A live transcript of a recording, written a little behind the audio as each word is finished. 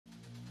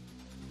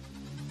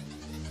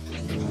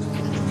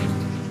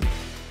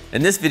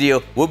In this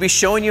video, we'll be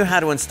showing you how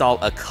to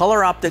install a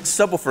color optic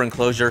subwoofer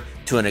enclosure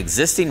to an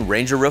existing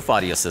Ranger roof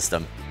audio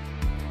system.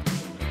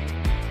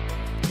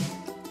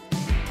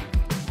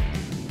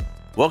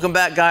 Welcome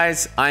back,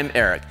 guys. I'm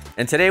Eric,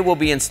 and today we'll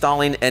be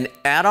installing an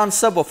add-on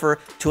subwoofer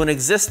to an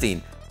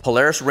existing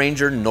Polaris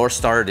Ranger North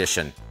Star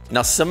Edition.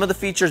 Now, some of the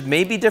features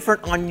may be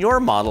different on your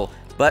model,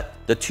 but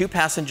the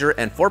 2-passenger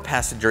and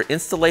 4-passenger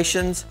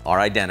installations are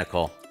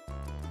identical.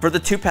 For the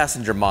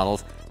 2-passenger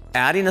models,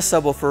 adding a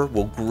subwoofer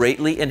will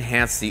greatly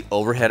enhance the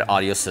overhead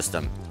audio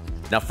system.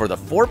 Now, for the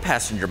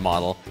 4-passenger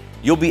model,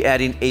 you'll be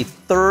adding a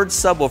third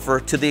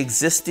subwoofer to the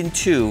existing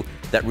 2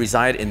 that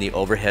reside in the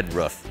overhead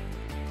roof.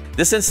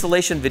 This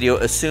installation video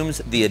assumes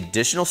the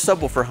additional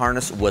subwoofer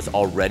harness was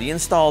already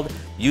installed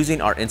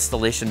using our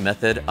installation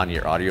method on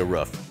your audio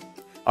roof.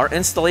 Our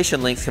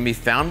installation links can be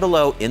found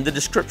below in the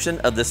description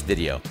of this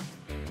video.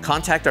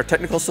 Contact our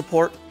technical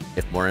support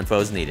if more info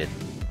is needed.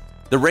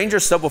 The Ranger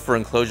subwoofer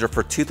enclosure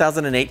for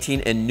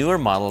 2018 and newer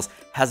models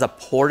has a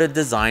ported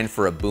design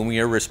for a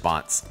boomier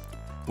response.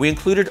 We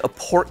included a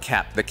port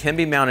cap that can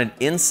be mounted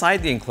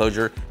inside the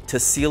enclosure to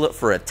seal it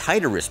for a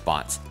tighter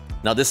response.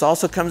 Now, this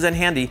also comes in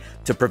handy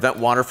to prevent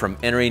water from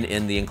entering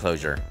in the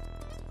enclosure.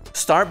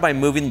 Start by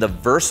moving the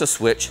Versa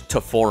switch to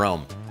 4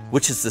 ohm,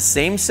 which is the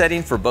same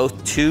setting for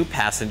both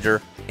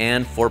 2-passenger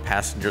and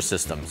 4-passenger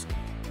systems.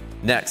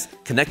 Next,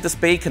 connect the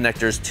spade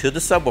connectors to the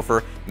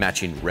subwoofer,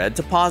 matching red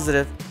to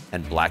positive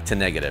and black to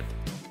negative.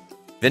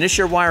 Finish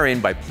your wiring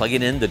by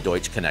plugging in the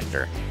Deutsch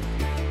connector.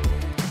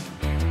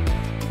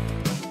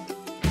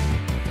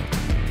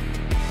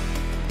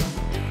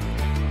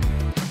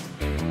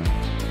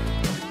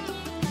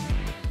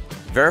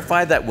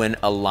 Verify that when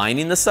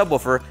aligning the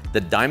subwoofer, the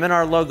Diamond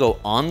R logo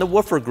on the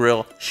woofer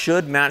grill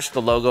should match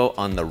the logo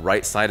on the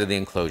right side of the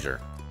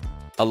enclosure.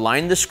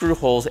 Align the screw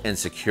holes and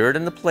secure it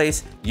into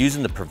place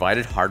using the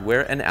provided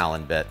hardware and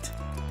Allen bit.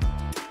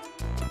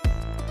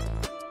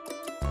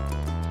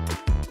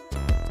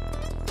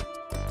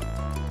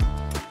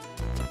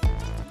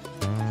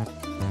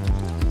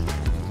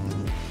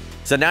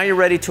 So now you're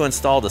ready to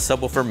install the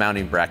subwoofer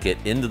mounting bracket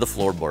into the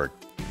floorboard.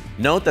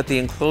 Note that the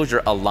enclosure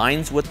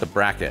aligns with the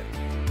bracket.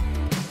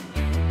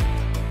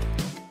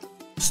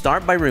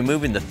 Start by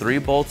removing the 3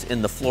 bolts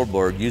in the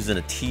floorboard using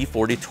a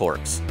T40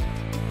 Torx.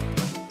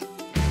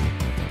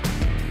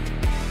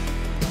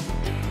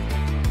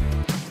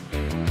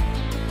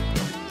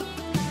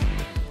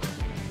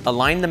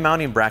 Align the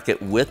mounting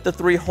bracket with the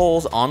 3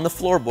 holes on the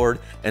floorboard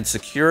and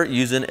secure it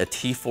using a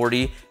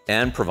T40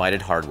 and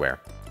provided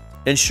hardware.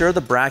 Ensure the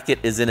bracket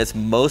is in its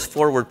most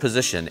forward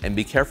position and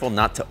be careful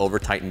not to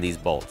over-tighten these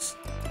bolts.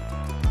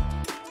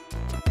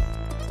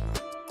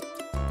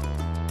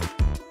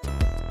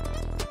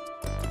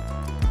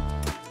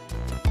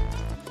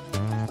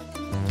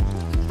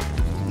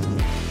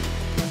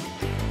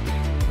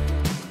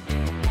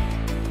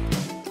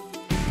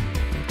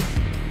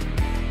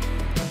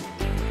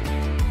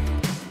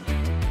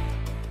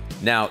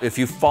 Now, if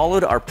you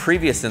followed our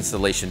previous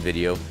installation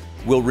video,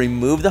 we'll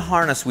remove the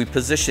harness we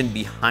positioned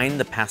behind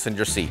the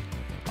passenger seat.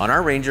 On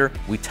our Ranger,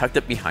 we tucked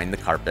it behind the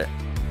carpet.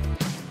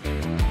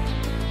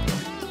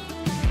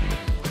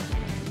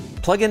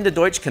 Plug in the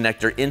Deutsch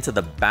connector into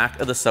the back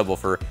of the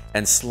subwoofer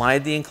and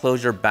slide the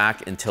enclosure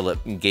back until it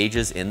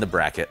engages in the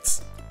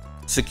brackets.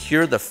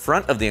 Secure the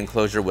front of the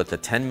enclosure with the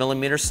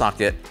 10mm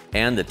socket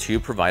and the 2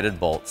 provided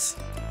bolts.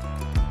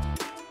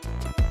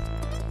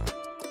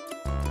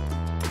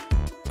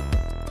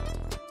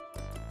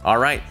 All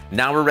right,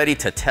 now we're ready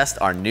to test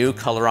our new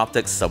color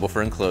optic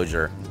subwoofer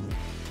enclosure.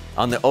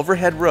 On the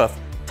overhead roof,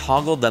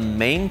 toggle the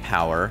main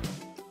power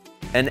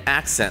and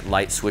accent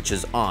light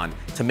switches on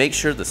to make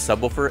sure the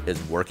subwoofer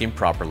is working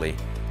properly.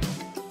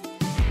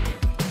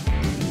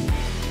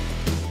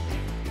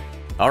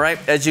 All right,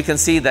 as you can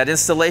see, that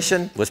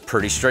installation was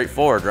pretty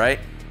straightforward, right?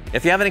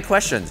 If you have any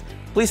questions,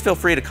 please feel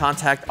free to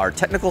contact our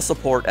technical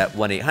support at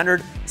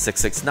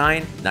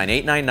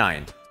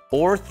 1-800-669-9899.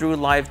 or through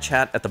live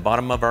chat at the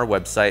bottom of our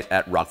website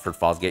at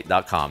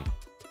rockfordfosgate.com.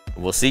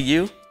 We'll see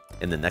you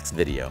in the next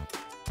video.